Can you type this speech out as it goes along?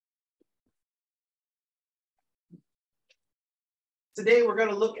Today, we're going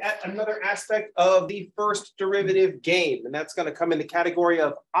to look at another aspect of the first derivative game, and that's going to come in the category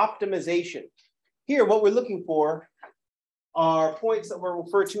of optimization. Here, what we're looking for are points that were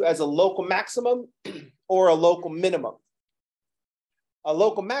referred to as a local maximum or a local minimum. A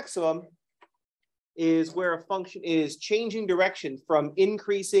local maximum is where a function is changing direction from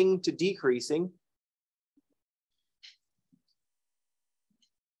increasing to decreasing.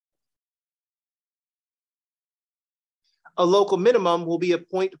 A local minimum will be a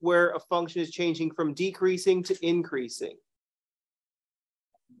point where a function is changing from decreasing to increasing.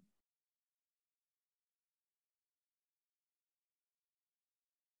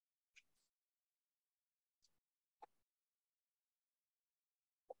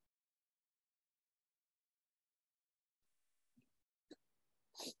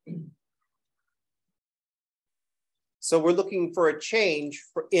 So we're looking for a change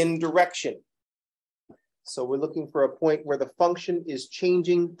in direction. So we're looking for a point where the function is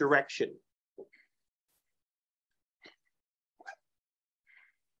changing direction.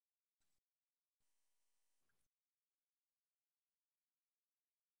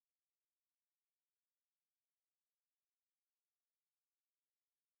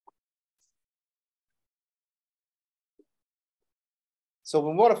 So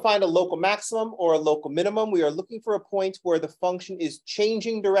when we want to find a local maximum or a local minimum, we are looking for a point where the function is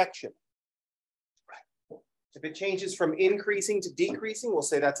changing direction. If it changes from increasing to decreasing, we'll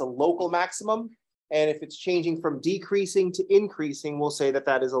say that's a local maximum. And if it's changing from decreasing to increasing, we'll say that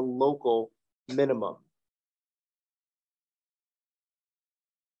that is a local minimum.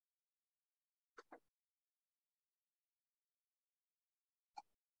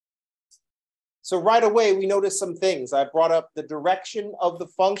 So right away, we notice some things. I brought up the direction of the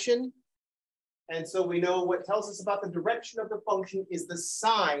function. And so we know what tells us about the direction of the function is the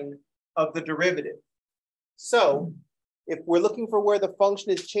sign of the derivative. So if we're looking for where the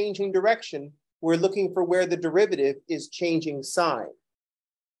function is changing direction, we're looking for where the derivative is changing sign.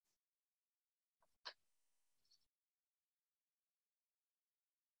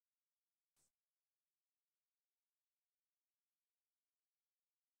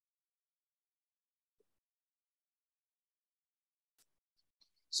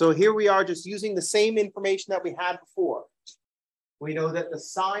 So here we are just using the same information that we had before. We know that the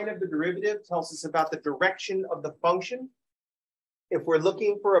sign of the derivative tells us about the direction of the function. If we're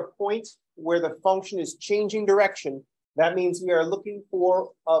looking for a point where the function is changing direction, that means we are looking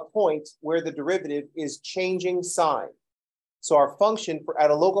for a point where the derivative is changing sign. So our function at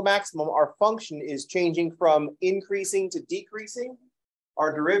a local maximum, our function is changing from increasing to decreasing.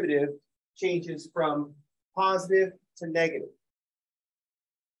 Our derivative changes from positive to negative.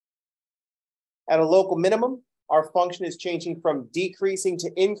 At a local minimum, our function is changing from decreasing to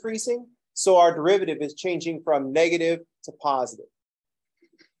increasing, so our derivative is changing from negative to positive.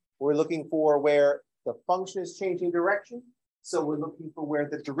 We're looking for where the function is changing direction, so we're looking for where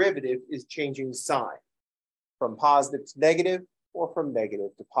the derivative is changing sign, from positive to negative or from negative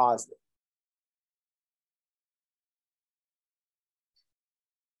to positive.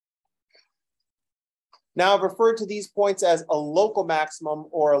 Now, I've referred to these points as a local maximum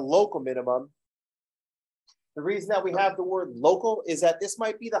or a local minimum. The reason that we have the word local is that this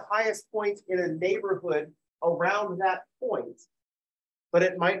might be the highest point in a neighborhood around that point, but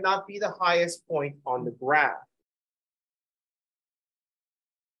it might not be the highest point on the graph.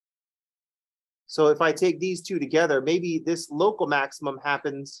 So if I take these two together, maybe this local maximum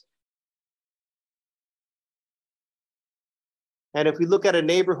happens. And if we look at a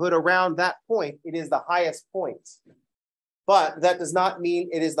neighborhood around that point, it is the highest point. But that does not mean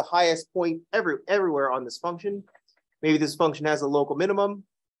it is the highest point everywhere on this function. Maybe this function has a local minimum,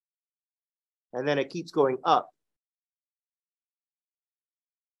 and then it keeps going up.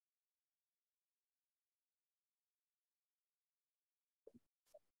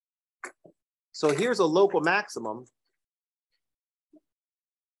 So here's a local maximum.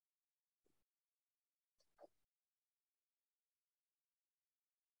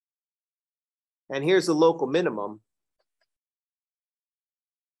 And here's the local minimum.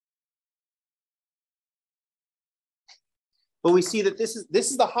 But we see that this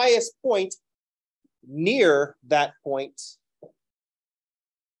is the highest point near that point,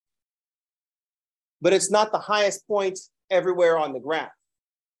 but it's not the highest point everywhere on the graph.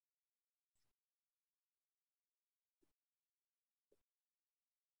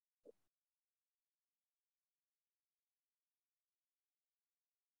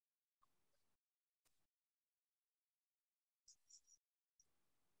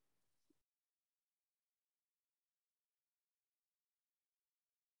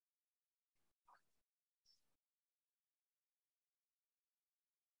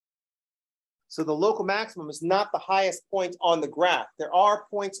 So the local maximum is not the highest point on the graph. There are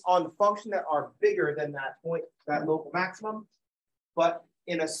points on the function that are bigger than that point, that local maximum, but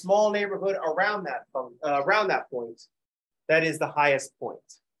in a small neighborhood around that point, that is the highest point.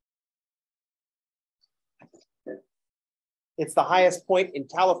 It's the highest point in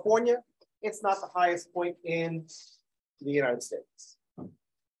California. It's not the highest point in the United States.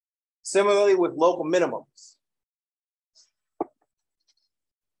 Similarly with local minimums.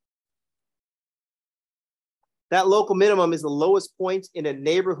 That local minimum is the lowest point in a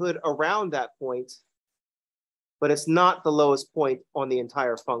neighborhood around that point, but it's not the lowest point on the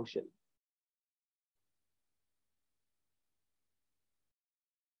entire function.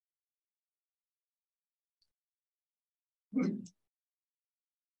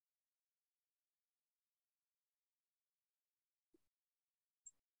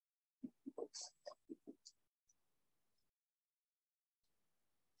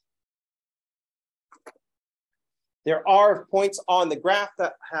 There are points on the graph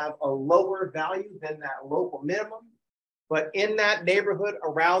that have a lower value than that local minimum, but in that neighborhood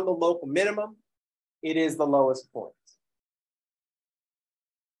around the local minimum, it is the lowest point.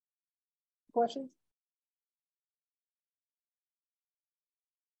 Questions?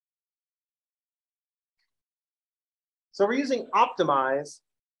 So we're using optimize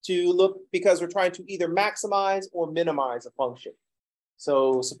to look because we're trying to either maximize or minimize a function.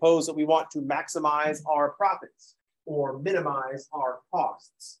 So suppose that we want to maximize our profits or minimize our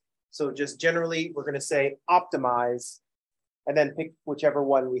costs. So just generally, we're going to say optimize and then pick whichever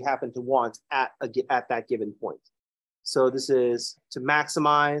one we happen to want at that given point. So this is to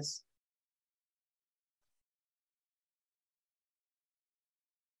maximize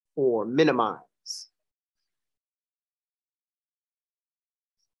or minimize.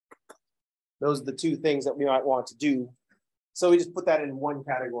 Those are the two things that we might want to do. So we just put that in one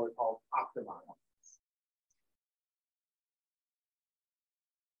category called optimize.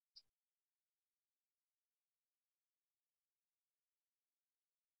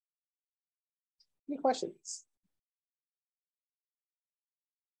 Any questions?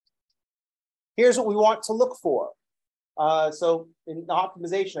 Here's what we want to look for. So in the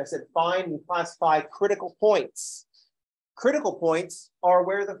optimization, I said find and classify critical points. Critical points are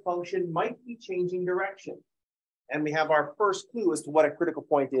where the function might be changing direction. And we have our first clue as to what a critical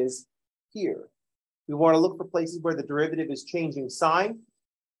point is here. We want to look for places where the derivative is changing sign.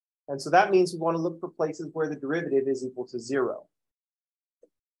 And so that means we want to look for places where the derivative is equal to 0.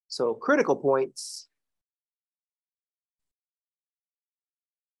 So critical points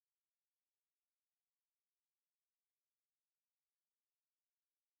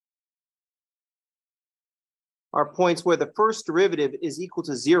are points where the first derivative is equal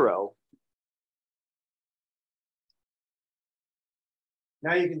to 0.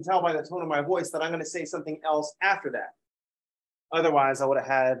 Now you can tell by the tone of my voice that I'm going to say something else after that. Otherwise, I would have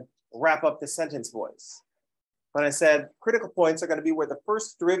had wrap up the sentence voice. But I said critical points are going to be where the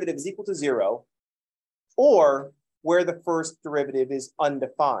first derivative is equal to 0 or where the first derivative is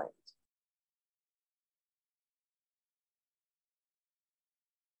undefined.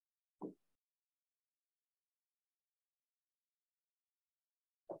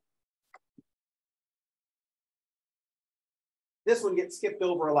 This one gets skipped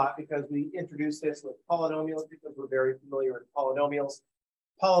over a lot because we introduced this with polynomials because we're very familiar with polynomials.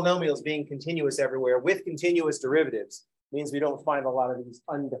 Polynomials being continuous everywhere with continuous derivatives means we don't find a lot of these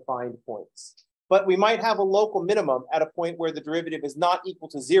undefined points. But we might have a local minimum at a point where the derivative is not equal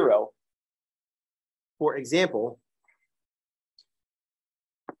to 0. For example,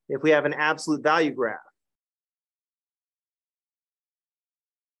 if we have an absolute value graph,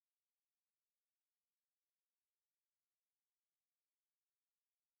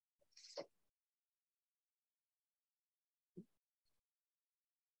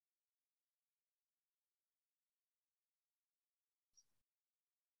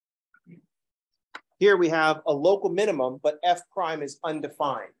 here we have a local minimum, but f prime is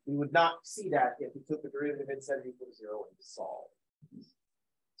undefined. We would not see that if we took the derivative and set it equal to 0 and solve.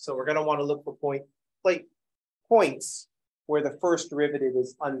 So we're going to want to look for points where the first derivative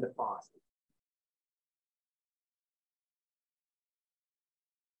is undefined.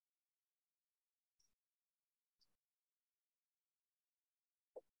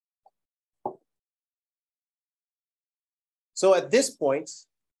 So at this point,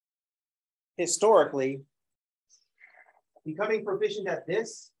 historically, becoming proficient at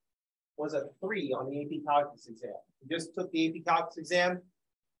this was a 3 on the AP Calculus exam. You just took the AP Calculus exam.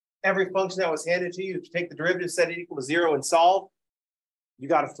 Every function that was handed to you, if you take the derivative, set it equal to 0 and solve, you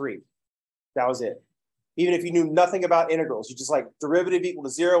got a 3. That was it. Even if you knew nothing about integrals, you just like derivative equal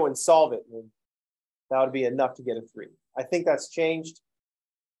to 0 and solve it. And That would be enough to get a 3. I think that's changed.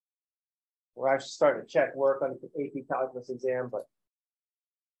 We're actually starting to check work on the AP Calculus exam, but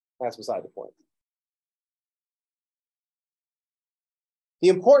that's beside the point. The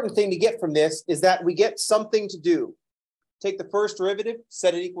important thing to get from this is that we get something to do. Take the first derivative,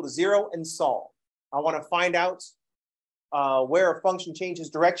 set it equal to 0, and solve. I want to find out where a function changes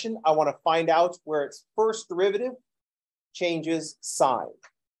direction. I want to find out where its first derivative changes sign.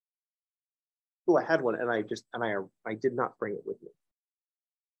 Oh, I had one, and I did not bring it with me.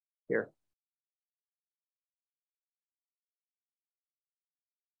 Here.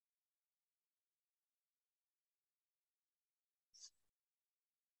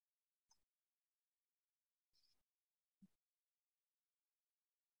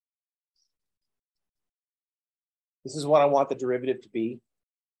 This is what I want the derivative to be.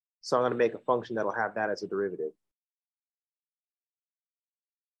 So I'm going to make a function that'll have that as a derivative.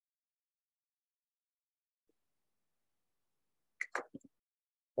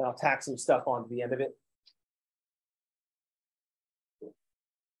 Then I'll tack some stuff onto the end of it.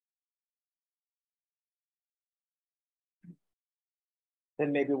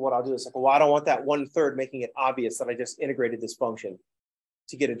 Then maybe what I'll do is like, well, I don't want that 1/3 making it obvious that I just integrated this function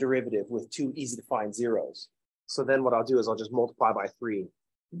to get a derivative with 2 easy to find zeros. So then what I'll do is I'll just multiply by 3.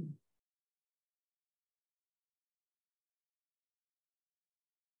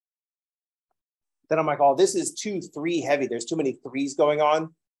 Then I'm like, oh, this is 2, 3 heavy. There's too many 3s going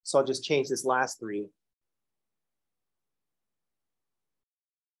on. So I'll just change this last 3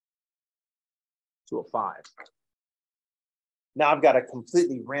 to a 5. Now I've got a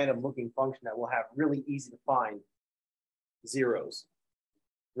completely random looking function that will have really easy to find zeros,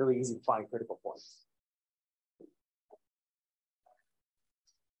 really easy to find critical points.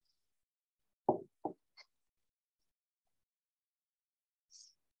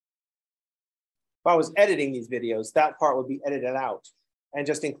 If I was editing these videos, that part would be edited out and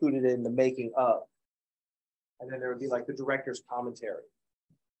just included in the making of. And then there would be like the director's commentary,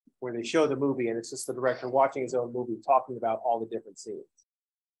 where they show the movie and it's just the director watching his own movie talking about all the different scenes.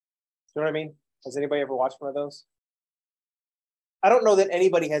 You know what I mean? Has anybody ever watched one of those? I don't know that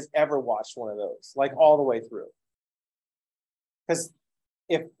anybody has ever watched one of those, like all the way through. Because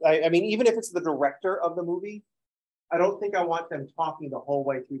I mean, even if it's the director of the movie, I don't think I want them talking the whole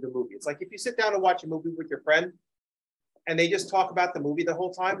way through the movie. It's like if you sit down and watch a movie with your friend and they just talk about the movie the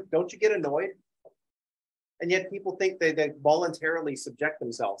whole time, don't you get annoyed? And yet people think they voluntarily subject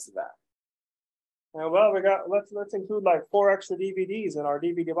themselves to that. Well, let's include like 4 extra DVDs in our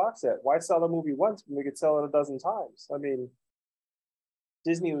DVD box set. Why sell a movie once when we could sell it a dozen times? I mean,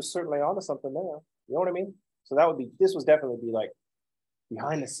 Disney was certainly onto something there. You know what I mean? So this was definitely be like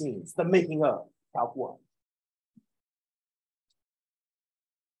behind the scenes, the making of Calc 1.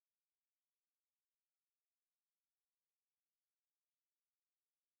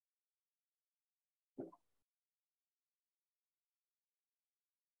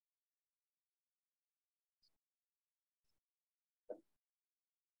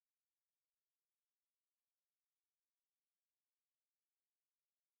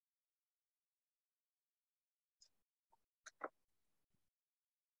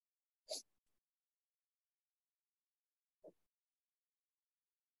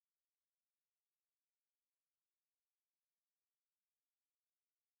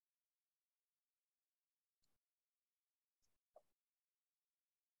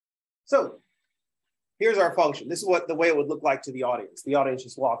 So here's our function. This is what the way it would look like to the audience. The audience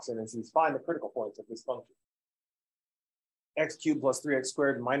just walks in and says, find the critical points of this function. X cubed plus 3x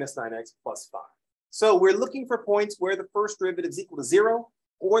squared minus 9x plus 5. So we're looking for points where the first derivative is equal to 0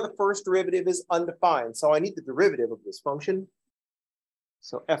 or the first derivative is undefined. So I need the derivative of this function.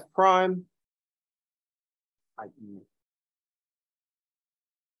 So f prime, i.e.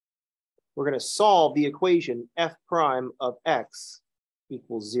 we're going to solve the equation f prime of x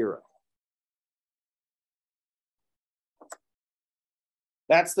equals 0.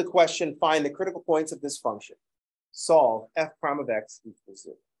 That's the question, find the critical points of this function. Solve f prime of x equals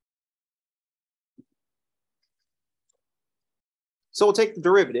 0. So we'll take the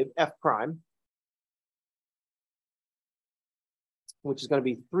derivative, f prime, which is going to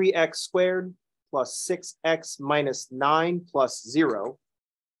be 3x squared plus 6x minus 9 plus 0.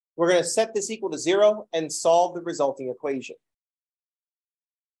 We're going to set this equal to 0 and solve the resulting equation.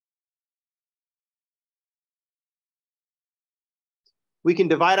 We can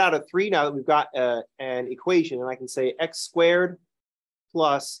divide out a 3 now that we've got an equation, and I can say x squared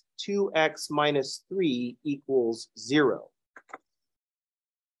plus 2x minus 3 equals 0.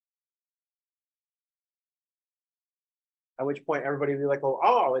 At which point everybody will be like,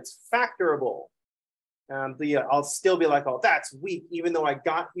 oh, it's factorable. I'll still be like, oh, that's weak, even though I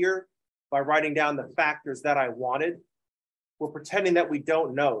got here by writing down the factors that I wanted. We're pretending that we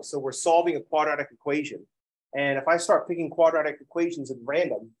don't know. So we're solving a quadratic equation. And if I start picking quadratic equations at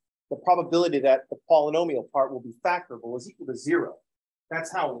random, the probability that the polynomial part will be factorable is equal to 0.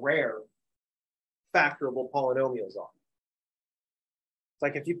 That's how rare factorable polynomials are. It's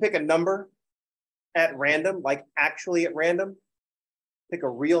like if you pick a number at random, like actually at random, pick a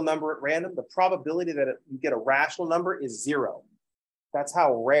real number at random, the probability that you get a rational number is 0. That's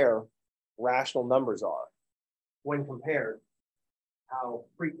how rare rational numbers are when compared to how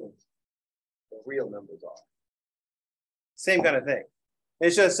frequent the real numbers are. Same kind of thing.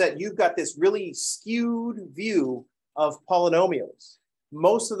 It's just that you've got this really skewed view of polynomials.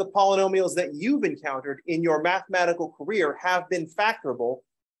 Most of the polynomials that you've encountered in your mathematical career have been factorable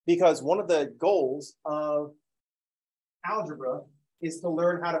because one of the goals of algebra is to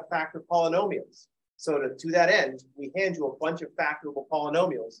learn how to factor polynomials. So to that end, we hand you a bunch of factorable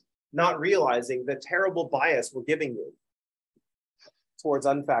polynomials, not realizing the terrible bias we're giving you towards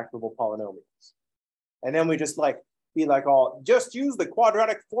unfactorable polynomials. And then we just be like, oh, just use the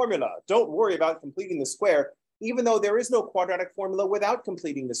quadratic formula. Don't worry about completing the square, even though there is no quadratic formula without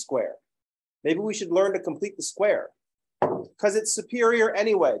completing the square. Maybe we should learn to complete the square because it's superior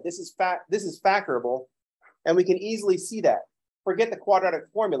anyway. This is factorable, and we can easily see that. Forget the quadratic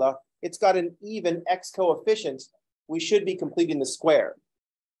formula. It's got an even x coefficient. We should be completing the square.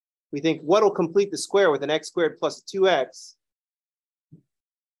 We think, what will complete the square with an x squared plus 2x?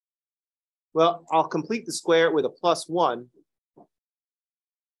 Well, I'll complete the square with a +1.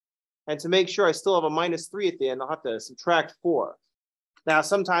 And to make sure I still have a -3 at the end, I'll have to subtract 4. Now,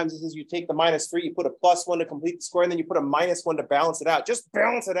 sometimes this is you take the -3, you put a +1 to complete the square, and then you put a -1 to balance it out. Just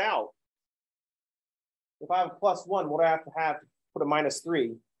balance it out. If I have a +1, what do I have to put a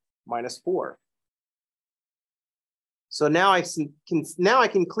 -3? -4. So now I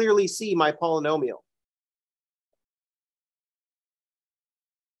can clearly see my polynomial.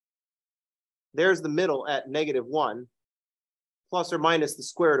 There's the middle at -1, plus or minus the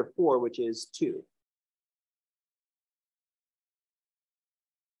square root of 4, which is 2.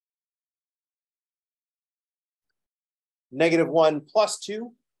 -1 plus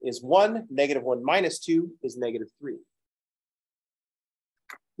 2 is 1. -1 minus 2 is -3.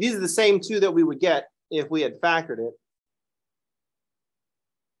 These are the same 2 that we would get if we had factored it.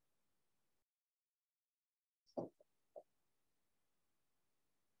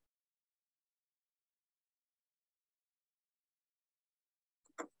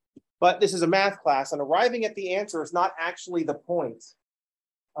 But this is a math class, and arriving at the answer is not actually the point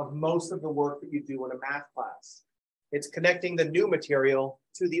of most of the work that you do in a math class. It's connecting the new material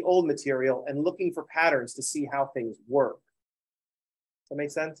to the old material and looking for patterns to see how things work. Does that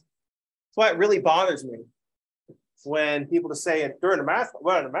make sense? That's why it really bothers me when people just say during a math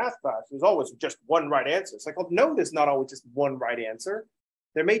class, there's always just one right answer. It's like, well, no, there's not always just one right answer.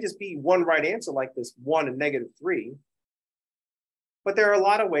 There may just be one right answer like this 1 and -3. But there are a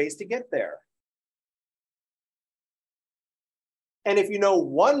lot of ways to get there. And if you know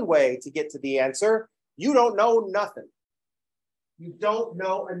one way to get to the answer, you don't know nothing. You don't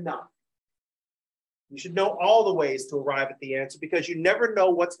know enough. You should know all the ways to arrive at the answer because you never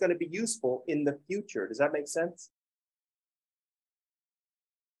know what's going to be useful in the future. Does that make sense?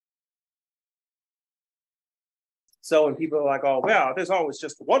 So when people are like, oh, well, there's always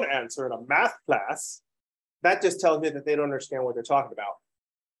just one answer in a math class, that just tells me that they don't understand what they're talking about.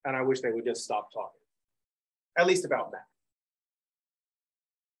 And I wish they would just stop talking, at least about math.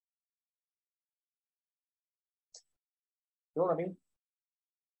 You know what I mean?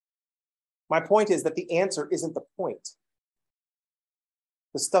 My point is that the answer isn't the point.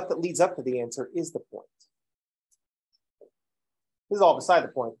 The stuff that leads up to the answer is the point. This is all beside the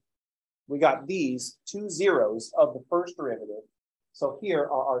point. We got these 2 zeros of the first derivative. So here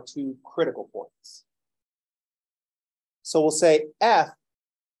are our 2 critical points. So we'll say f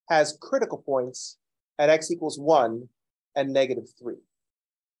has critical points at x equals 1 and -3.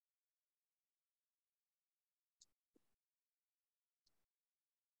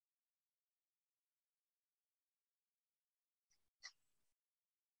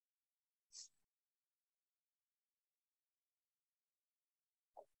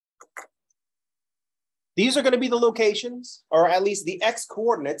 These are going to be the locations, or at least the x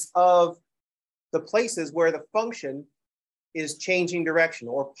coordinates of the places where the function is changing direction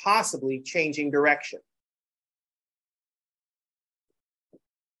or possibly changing direction.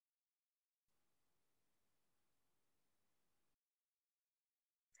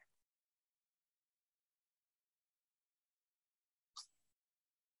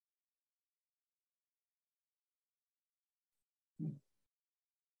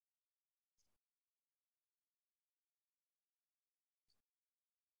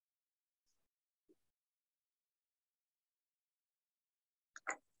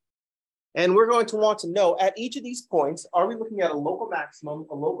 And we're going to want to know at each of these points, are we looking at a local maximum,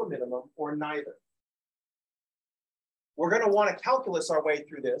 a local minimum, or neither? We're going to want to calculus our way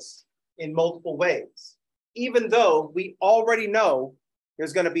through this in multiple ways, even though we already know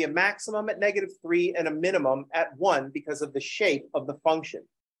there's going to be a maximum at -3 and a minimum at 1 because of the shape of the function.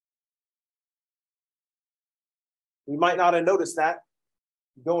 We might not have noticed that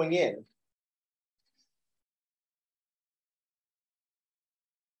going in.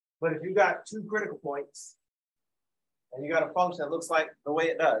 But if you got two critical points and you got a function that looks like the way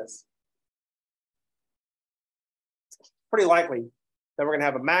it does, it's pretty likely that we're going to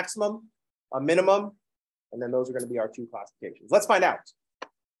have a maximum, a minimum, and then those are going to be our two classifications. Let's find out.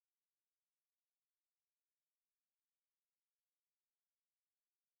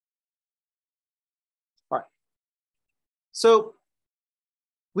 All right. So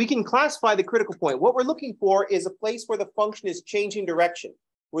we can classify the critical point. What we're looking for is a place where the function is changing direction.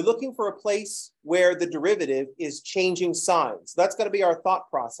 We're looking for a place where the derivative is changing sign. So that's going to be our thought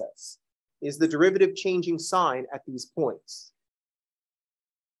process. Is the derivative changing sign at these points?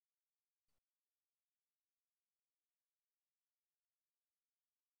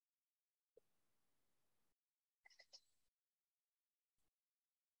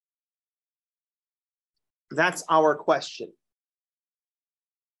 That's our question.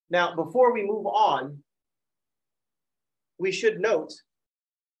 Now, before we move on, we should note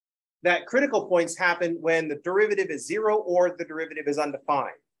that critical points happen when the derivative is 0 or the derivative is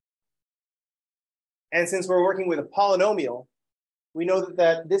undefined. And since we're working with a polynomial, we know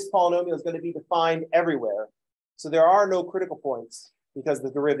that this polynomial is going to be defined everywhere. So there are no critical points because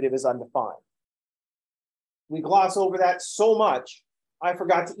the derivative is undefined. We gloss over that so much, I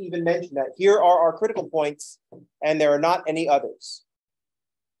forgot to even mention that here are our critical points and there are not any others.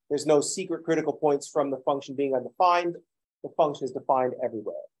 There's no secret critical points from the function being undefined. The function is defined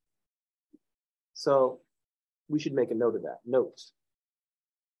everywhere. So we should make a note of that. Note.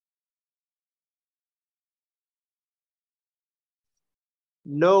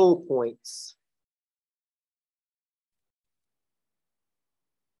 No points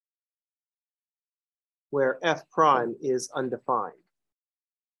where f prime is undefined.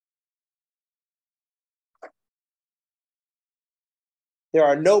 There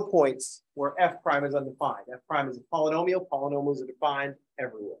are no points where f prime is undefined. F prime is a polynomial. Polynomials are defined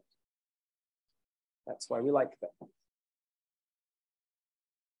everywhere. That's why we like that.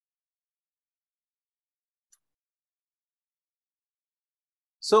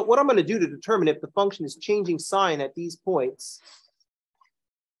 So what I'm going to do to determine if the function is changing sign at these points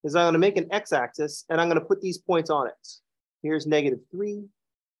is I'm going to make an x-axis and I'm going to put these points on it. Here's -3,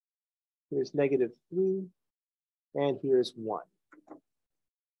 here's -3, and here's 1.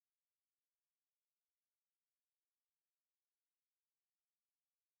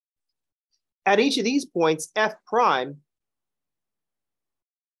 At each of these points, f prime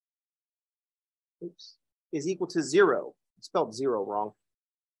is equal to 0. I spelled 0 wrong.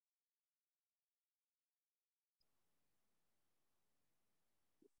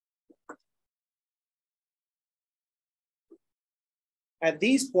 At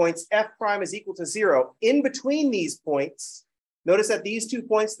these points, f prime is equal to 0. In between these points, notice that these 2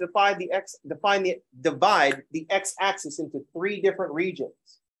 points divide the x-axis into 3 different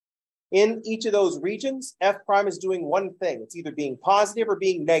regions. In each of those regions, f prime is doing one thing. It's either being positive or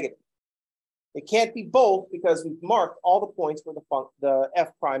being negative. It can't be both because we've marked all the points where the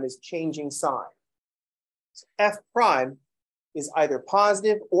f prime is changing sign. So f prime is either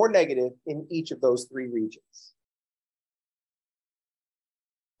positive or negative in each of those 3 regions.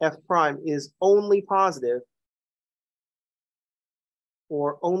 F prime is only positive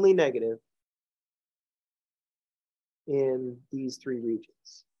or only negative in these 3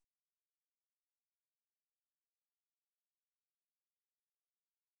 regions.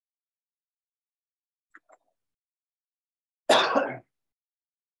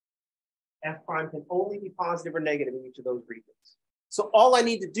 F prime can only be positive or negative in each of those regions. So all I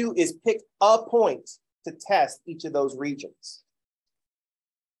need to do is pick a point to test each of those regions.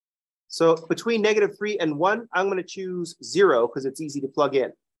 So between -3 and 1, I'm going to choose 0 because it's easy to plug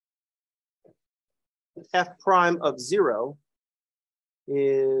in. F prime of 0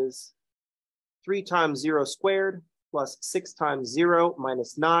 is 3 times 0 squared plus 6 times 0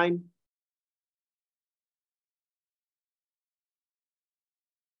 minus 9.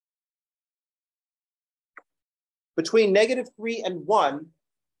 Between -3 and 1,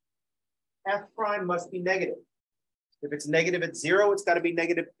 f prime must be negative. If it's negative at 0, it's got to be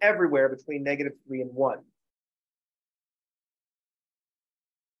negative everywhere between -3 and 1.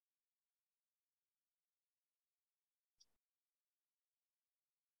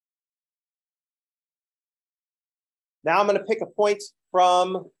 Now I'm going to pick a point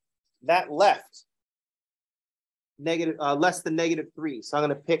from that left, negative, less than -3. So I'm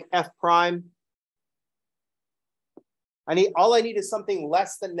going to pick f prime. All I need is something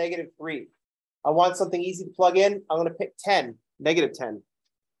less than -3. I want something easy to plug in. I'm going to pick 10, -10.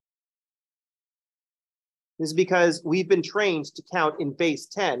 This is because we've been trained to count in base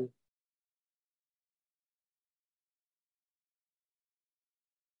 10.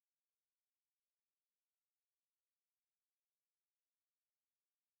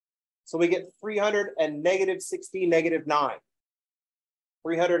 So we get 300 and -60, -9.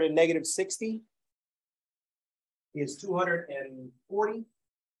 300 and -60 is 240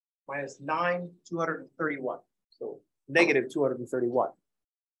 minus 9, 231. So -231.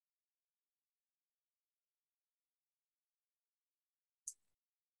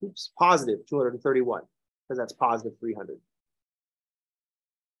 Oops, positive 231, because that's positive 300.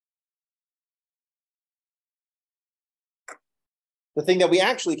 The thing that we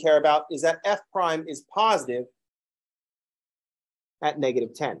actually care about is that f prime is positive at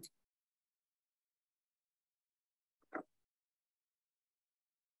 -10.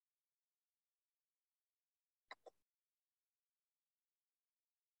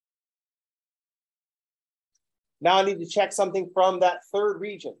 Now I need to check something from that third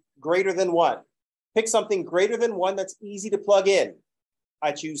region, greater than 1. Pick something greater than 1 that's easy to plug in.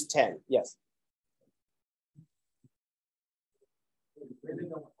 I choose 10. Yes.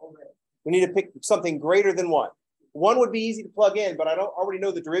 We need to pick something greater than 1. 1 would be easy to plug in, but I don't already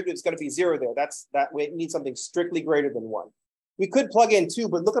know the derivative is going to be 0 there. That way it needs something strictly greater than 1. We could plug in 2,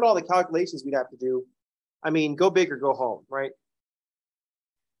 but look at all the calculations we'd have to do. I mean, go big or go home, right?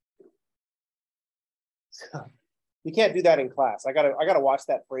 You can't do that in class. I gotta watch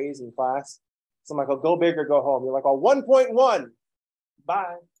that phrase in class. So I'm like, oh, go big or go home. You're like, oh, 1.1.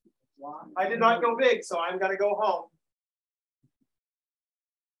 Bye. I did not go big, so I'm gonna go home.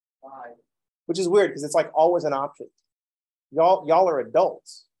 Bye. Which is weird because it's like always an option. Y'all are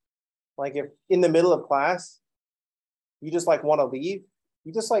adults. Like if in the middle of class, you just like want to leave,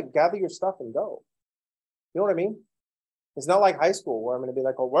 you just like gather your stuff and go. You know what I mean? It's not like high school where I'm going to be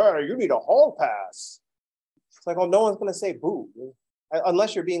like, oh, well, you need a hall pass. It's like, oh, no one's going to say boo,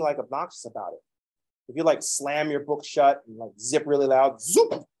 unless you're being like obnoxious about it. If you like slam your book shut and like zip really loud,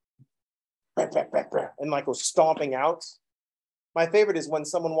 zoop, and like go stomping out. My favorite is when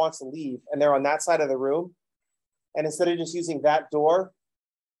someone wants to leave and they're on that side of the room, and instead of just using that door,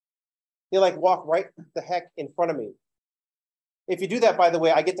 they like walk right the heck in front of me. If you do that, by the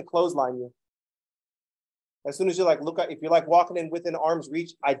way, I get to clothesline you. As soon as you like look at, if you're like walking in within arm's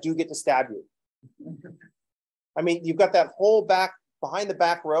reach, I do get to stab you. I mean, you've got that whole back, behind the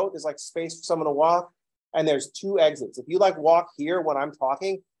back row, there's like space for someone to walk, and there's 2 exits. If you like walk here when I'm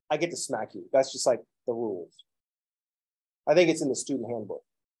talking, I get to smack you. That's just like the rules. I think it's in the student handbook.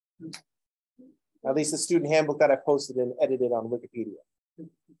 At least the student handbook that I posted and edited on Wikipedia.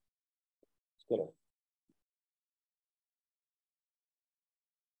 Just kidding.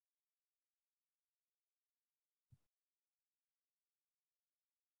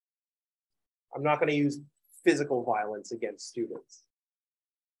 I'm not going to use physical violence against students.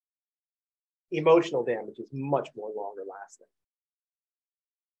 Emotional damage is much more longer lasting.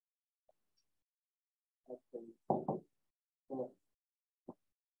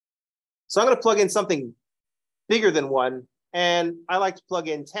 So I'm going to plug in something bigger than 1. And I like to plug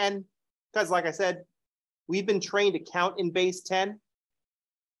in 10 because, like I said, we've been trained to count in base 10.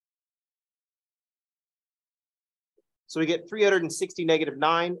 So we get 360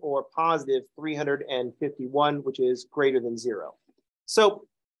 -9 or positive 351, which is greater than 0. So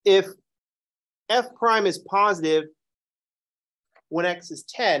if f prime is positive when x is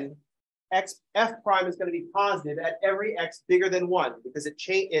 10, f prime is going to be positive at every x bigger than 1 because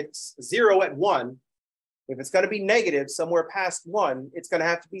it's 0 at 1. If it's going to be negative somewhere past 1, it's going to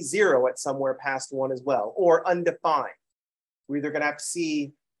have to be 0 at somewhere past 1 as well, or undefined. We're either going to have to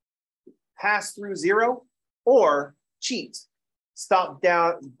see pass through 0 or cheat, stop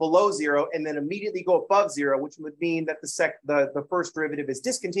down below 0 and then immediately go above 0, which would mean that the first derivative is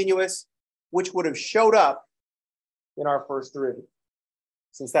discontinuous, which would have showed up in our first derivative.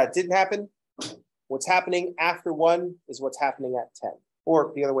 Since that didn't happen, what's happening after 1 is what's happening at 10,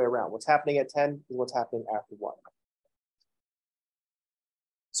 or the other way around. What's happening at 10 is what's happening after 1.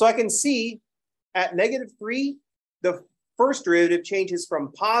 So I can see at -3, the first derivative changes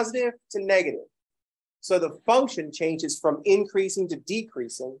from positive to negative. So the function changes from increasing to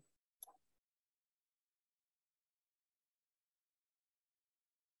decreasing.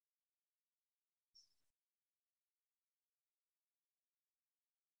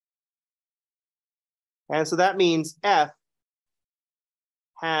 And so that means f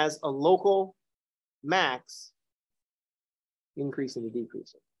has a local max increasing and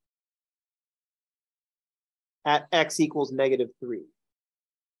decreasing at x equals -3.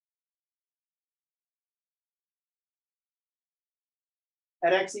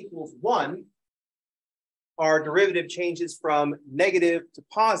 At x equals 1, our derivative changes from negative to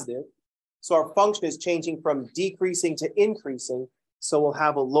positive. So our function is changing from decreasing to increasing. So we'll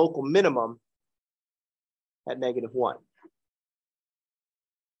have a local minimum at -1.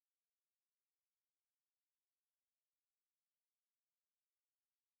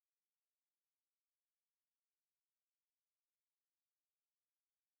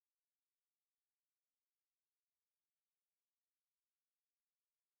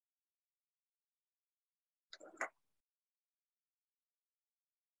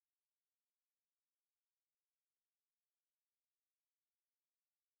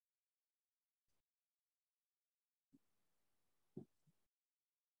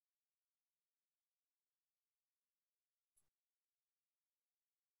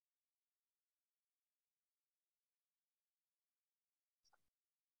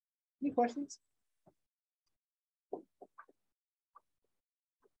 Any questions?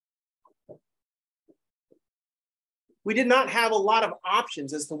 We did not have a lot of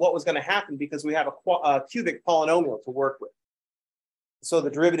options as to what was going to happen because we have a cubic polynomial to work with. So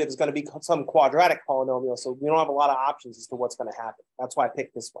the derivative is going to be some quadratic polynomial. So we don't have a lot of options as to what's going to happen. That's why I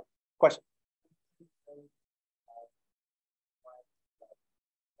picked this one. Question?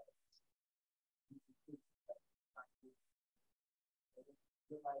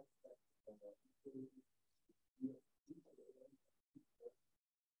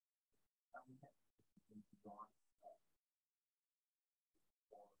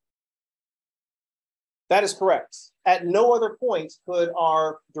 That is correct. At no other point could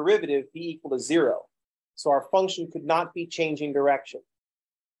our derivative be equal to 0. So our function could not be changing direction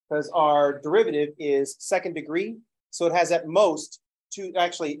because our derivative is second degree. So it has at most two,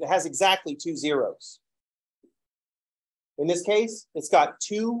 actually it has exactly 2 zeros. In this case, it's got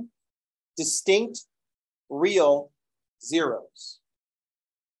 2 distinct real zeros,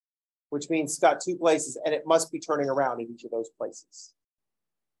 which means it's got 2 places and it must be turning around in each of those places.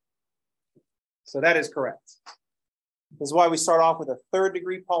 So that is correct. This is why we start off with a third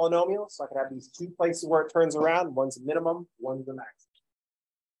degree polynomial. So I can have these 2 places where it turns around. One's a minimum, one's a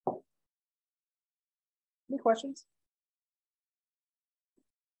maximum. Any questions?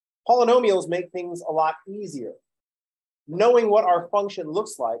 Polynomials make things a lot easier. Knowing what our function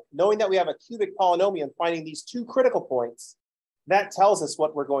looks like, knowing that we have a cubic polynomial and finding these 2 critical points, that tells us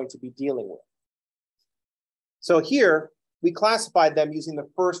what we're going to be dealing with. So here, we classified them using the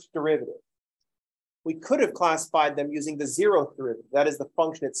first derivative. We could have classified them using the 0th derivative, that is the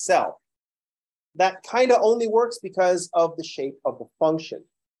function itself. That kind of only works because of the shape of the function.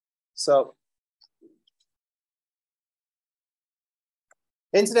 So,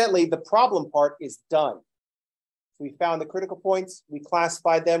 incidentally, the problem part is done. So we found the critical points, we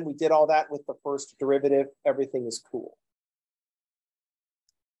classified them, we did all that with the first derivative, everything is cool.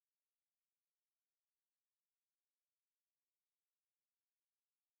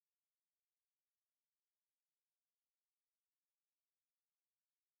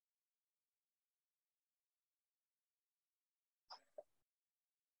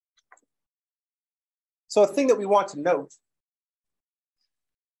 So a thing that we want to note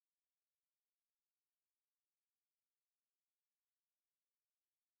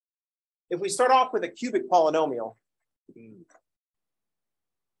if we start off with a cubic polynomial,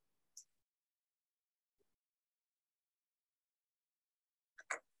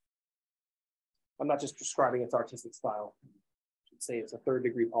 I'm not just describing its artistic style. I should say it's a third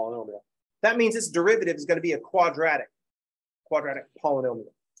degree polynomial. That means its derivative is going to be a quadratic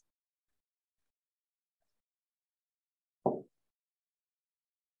polynomial.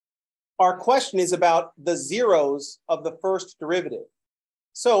 Our question is about the zeros of the first derivative.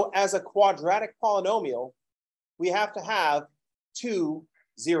 So as a quadratic polynomial, we have to have 2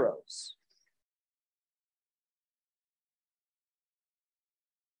 zeros.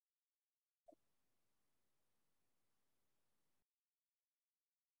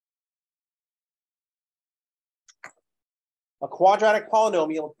 A quadratic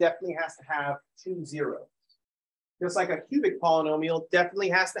polynomial definitely has to have 2 zeros. Just like a cubic polynomial definitely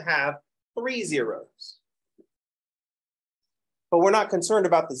has to have 3 zeros. But we're not concerned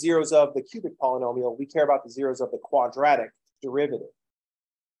about the zeros of the cubic polynomial. We care about the zeros of the quadratic derivative.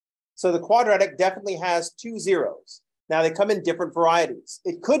 So the quadratic definitely has 2 zeros. Now they come in different varieties.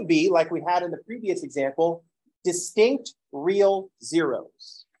 It could be, like we had in the previous example, distinct real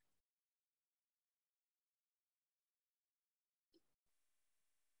zeros.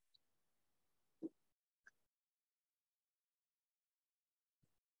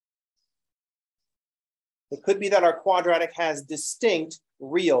 It could be that our quadratic has distinct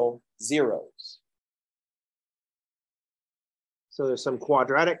real zeros. So there's some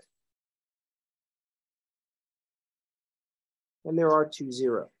quadratic, and there are 2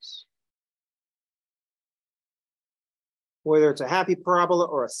 zeros. Whether it's a happy parabola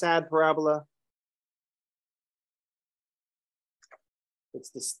or a sad parabola, it's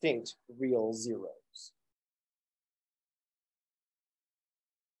distinct real zeros.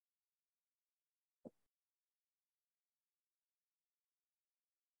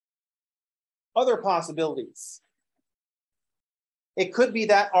 Other possibilities. It could be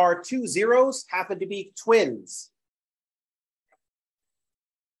that our 2 zeros happen to be twins.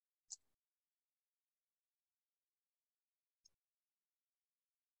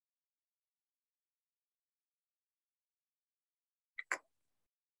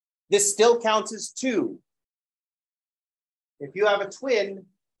 This still counts as 2. If you have a twin,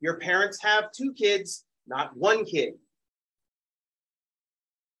 your parents have 2 kids, not 1 kid.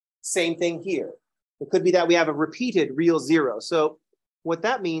 Same thing here. It could be that we have a repeated real zero. So what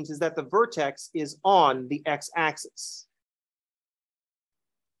that means is that the vertex is on the x-axis.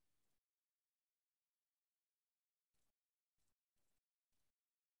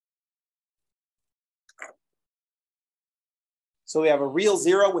 So we have a real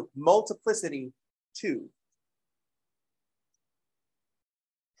zero with multiplicity 2.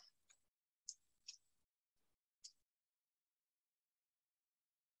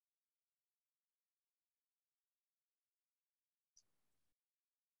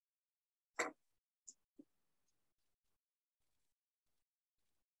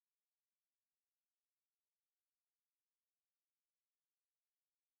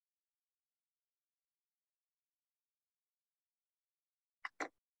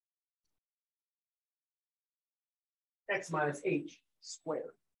 X minus h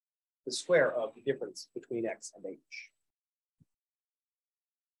squared, the square of the difference between x and h.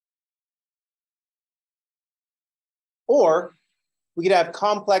 Or we could have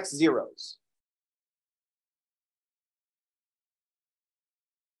complex zeros.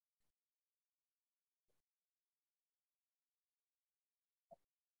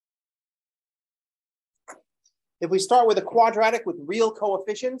 If we start with a quadratic with real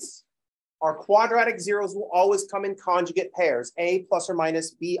coefficients, our quadratic zeros will always come in conjugate pairs, a plus or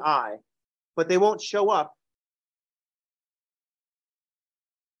minus bi, but they won't show up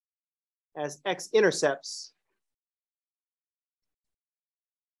as x-intercepts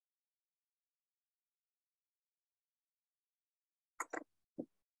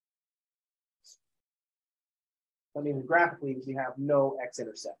I mean, graphically, we have no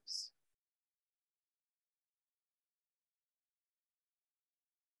x-intercepts.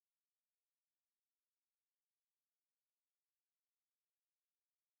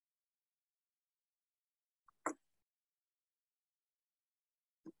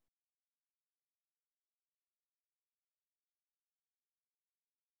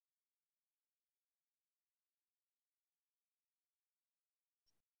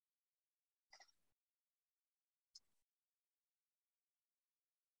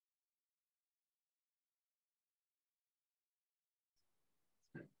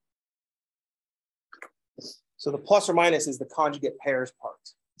 So the plus or minus is the conjugate pairs part.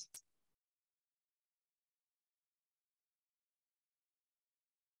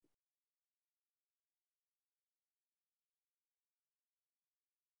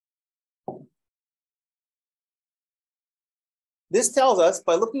 This tells us,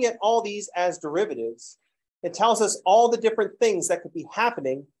 by looking at all these as derivatives, it tells us all the different things that could be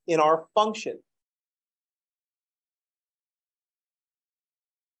happening in our function.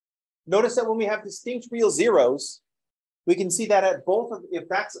 Notice that when we have distinct real zeros, we can see that at both of, if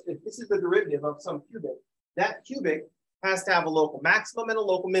this is the derivative of some cubic, that cubic has to have a local maximum and a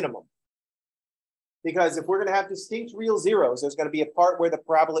local minimum. Because if we're going to have distinct real zeros, there's going to be a part where the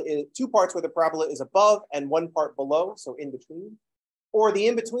parabola is, 2 parts where the parabola is above and 1 part below, so in between. Or the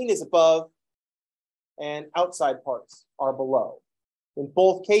in between is above and outside parts are below. In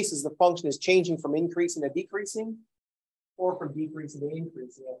both cases, the function is changing from increasing to decreasing, or from decreasing to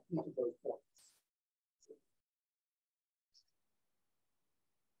increasing at each of those points.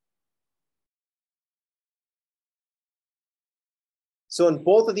 So in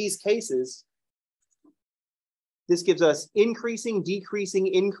both of these cases, this gives us increasing, decreasing,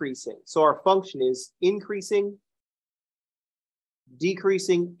 increasing. So our function is increasing,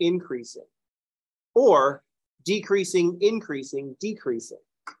 decreasing, increasing, or decreasing, increasing, decreasing.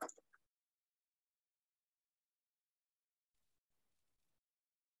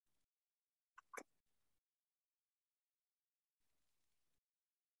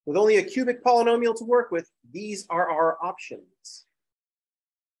 With only a cubic polynomial to work with, these are our options.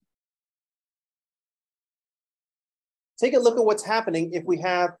 Take a look at what's happening if we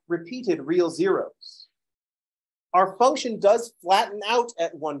have repeated real zeros. Our function does flatten out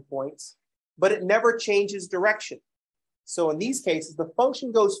at one point, but it never changes direction. So in these cases, the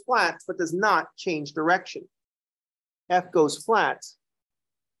function goes flat, but does not change direction. F goes flat.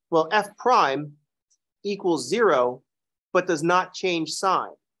 Well, f prime equals 0, but does not change sign.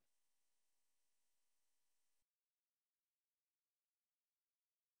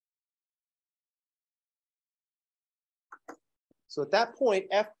 So at that point,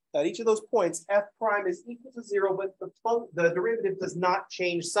 at each of those points, f prime is equal to 0, but the derivative does not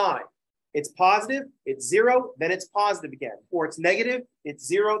change sign. It's positive, it's 0, then it's positive again. Or it's negative, it's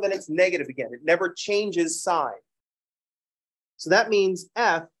 0, then it's negative again. It never changes sign. So that means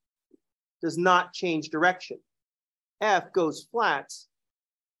f does not change direction. F goes flat.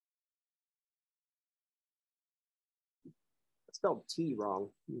 I spelled T wrong,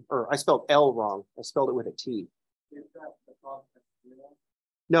 or I spelled L wrong. I spelled it with a T.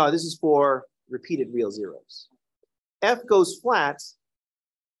 No, this is for repeated real zeros. F goes flat,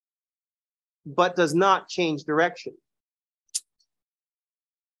 but does not change direction.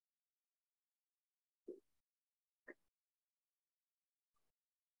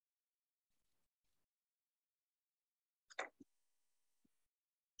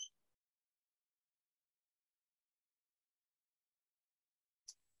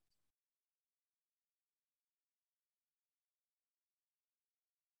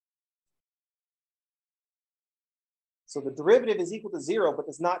 So the derivative is equal to 0, but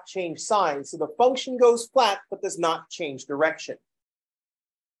does not change sign. So the function goes flat, but does not change direction.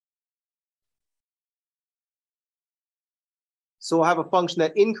 So we'll have a function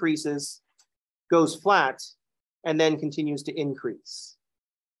that increases, goes flat, and then continues to increase.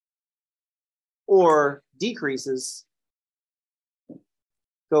 Or decreases,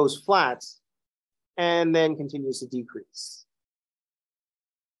 goes flat, and then continues to decrease.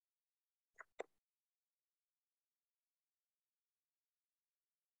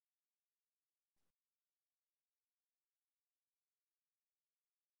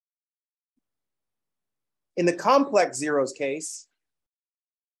 In the complex zeros case,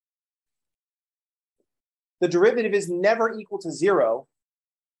 the derivative is never equal to 0,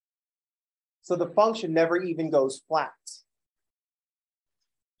 so the function never even goes flat.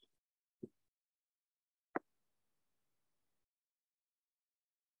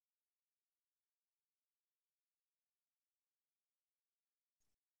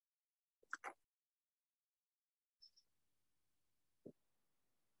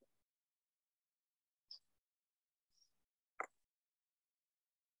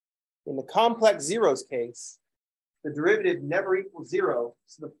 In the complex zeros case, the derivative never equals 0,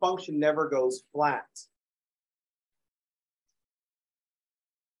 so the function never goes flat.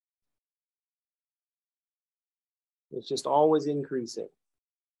 It's just always increasing.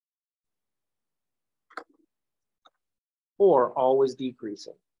 Or always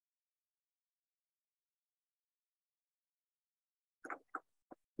decreasing.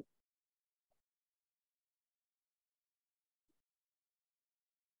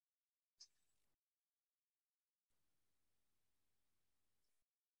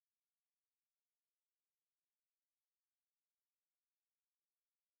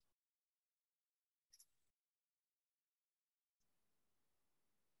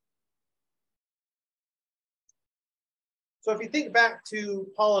 So if you think back to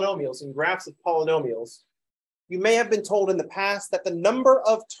polynomials and graphs of polynomials, you may have been told in the past that the number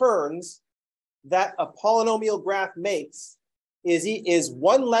of turns that a polynomial graph makes is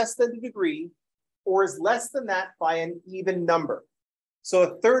 1 less than the degree or is less than that by an even number. So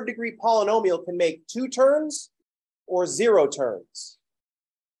a third degree polynomial can make 2 turns or 0 turns.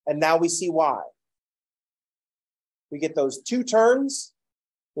 And now we see why. We get those 2 turns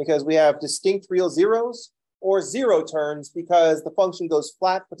because we have distinct real zeros, or 0 turns because the function goes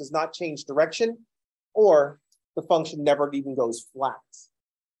flat but does not change direction, or the function never even goes flat.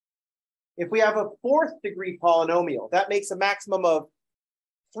 If we have a 4th degree polynomial, that makes a maximum of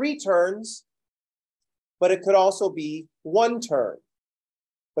 3 turns, but it could also be 1 turn,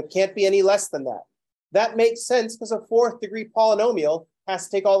 but can't be any less than that. That makes sense because a 4th degree polynomial has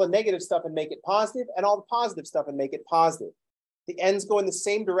to take all the negative stuff and make it positive, and all the positive stuff and make it positive. The ends go in the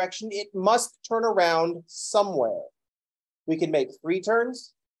same direction. It must turn around somewhere. We can make 3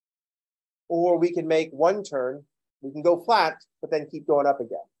 turns, or we can make 1 turn. We can go flat, but then keep going up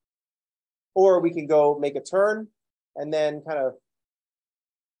again. Or we can go make a turn and then kind of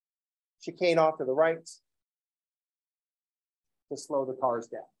chicane off to the right to slow the cars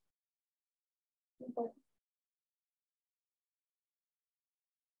down.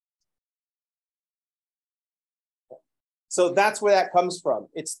 So that's where that comes from.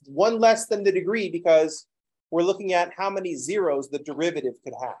 It's one less than the degree because we're looking at how many zeros the derivative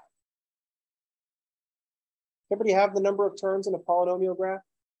could have. Everybody have the number of terms in a polynomial graph?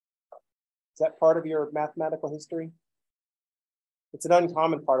 Is that part of your mathematical history? It's an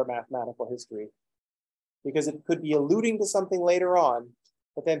uncommon part of mathematical history because it could be alluding to something later on,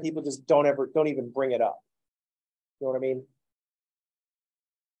 but then people just don't even bring it up. You know what I mean?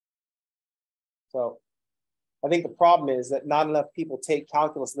 So I think the problem is that not enough people take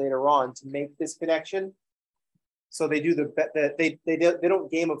calculus later on to make this connection. So they do they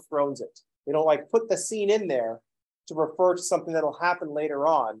don't Game of Thrones it. They don't like put the scene in there to refer to something that'll happen later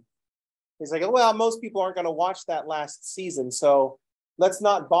on. It's like, well, most people aren't going to watch that last season, so let's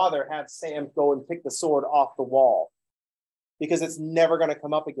not bother have Sam go and pick the sword off the wall because it's never going to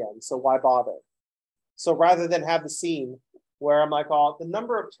come up again. So why bother? So rather than have the scene where I'm like, oh, the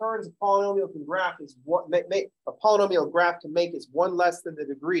number of turns a polynomial can graph is what a polynomial graph can make is one less than the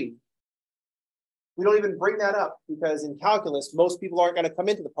degree. We don't even bring that up because in calculus, most people aren't going to come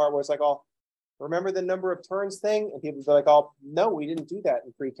into the part where it's like, oh, remember the number of turns thing? And people be like, oh, no, we didn't do that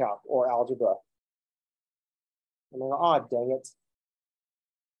in pre-calc or algebra. And they're like, oh, dang it.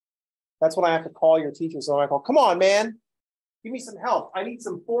 That's when I have to call your teacher. So I call, come on, man, give me some help. I need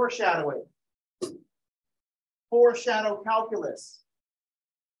some foreshadowing. Foreshadow calculus.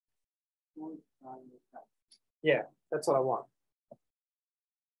 Yeah, that's what I want.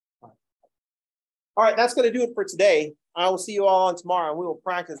 All right, that's going to do it for today. I will see you all on tomorrow, and we will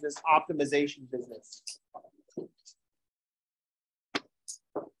practice this optimization business.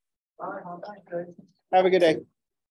 Have a good day.